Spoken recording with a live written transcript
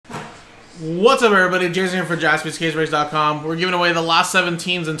What's up, everybody? Jason here for jaspyscasebreaks.com. We're giving away the last 7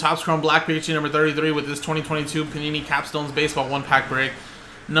 teams in Topps Chrome Black PYT number 33 with this 2022 Panini Capstones Baseball 1-pack break.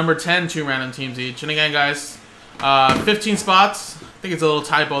 Number 10, 2 random teams each. And again, guys, 15 spots. I think it's a little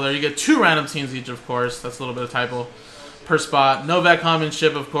typo there. You get 2 random teams each, of course. That's a little bit of typo per spot. No vet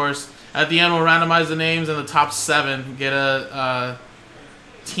commanship, of course. At the end, we'll randomize the names, and the top 7 get a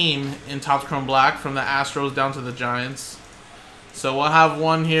team in Topps Chrome Black from the Astros down to the Giants. So we'll have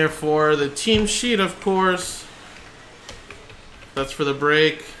one here for the team sheet, of course. That's for the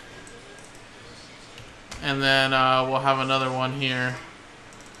break. And then we'll have another one here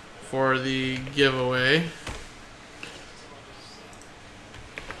for the giveaway,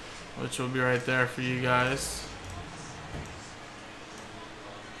 which will be right there for you guys.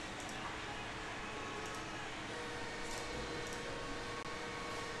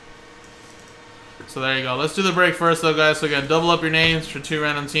 So there you go. Let's do the break first, though, guys. So again, double up your names for 2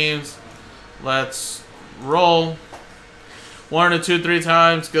 random teams. Let's roll. 1 or 2, 3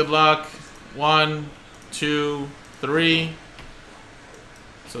 times. Good luck. 1, 2, 3.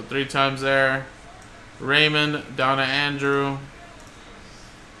 So 3 times there. Raymond down to Andrew.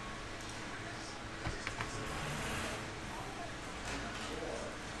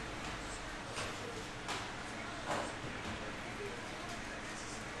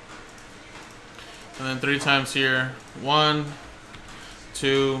 And then 3 times here. 1,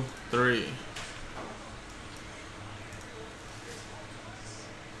 2, 3.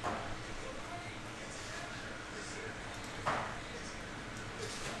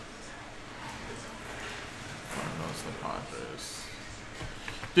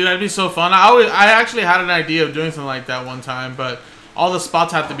 Dude, that'd be so fun. I actually had an idea of doing something like that one time, but all the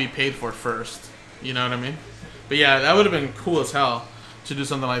spots have to be paid for first. You know what I mean? But yeah, that would have been cool as hell to do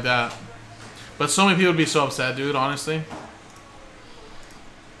something like that. But so many people would be so upset, dude, honestly.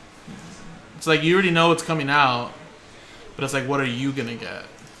 It's like you already know what's coming out, but it's like, what are you going to get?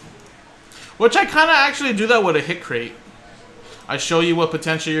 Which I kind of actually do that with a hit crate. I show you what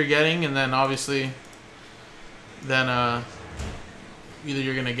potential you're getting, and then obviously, then either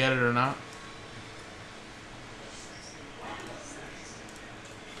you're going to get it or not.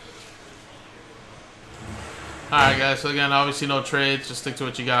 Alright, guys, so again, obviously no trades. Just stick to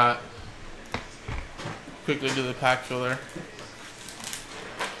what you got. Quickly do the pack filler.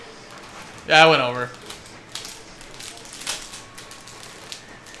 Yeah, I went over.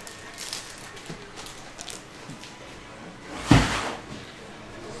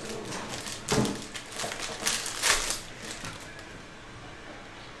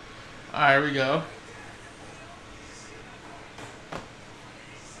 Alright, here we go.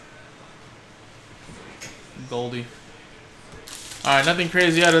 Goldie. Alright, nothing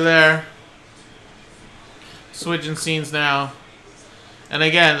crazy out of there. Switching scenes now. And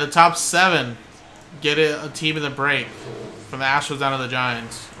again, the top 7 get a team in the break. From the Astros down to the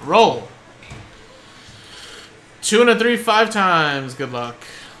Giants. Roll. 2 and a 3, 5 times. Good luck.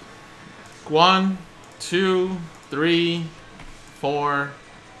 1, 2, 3, 4,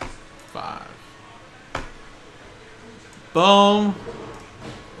 5. Boom.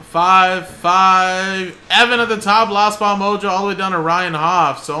 5, 5. Evan at the top. Last spot mojo all the way down to Ryan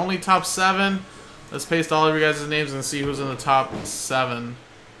Hoff. So only top 7. Let's paste all of you guys' names and see who's in the top 7.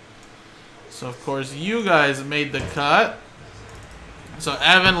 So, of course, you guys made the cut. So,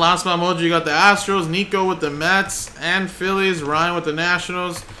 Evan, last spot mojo, you got the Astros. Nico with the Mets and Phillies. Ryan with the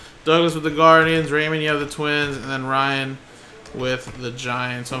Nationals. Douglas with the Guardians. Raymond, you have the Twins. And then Ryan with the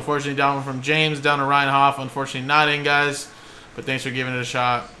Giants. So, unfortunately, down one from James, down to Ryan Hoff. Unfortunately, not in, guys. But thanks for giving it a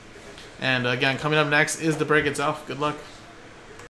shot. And, again, coming up next is the break itself. Good luck.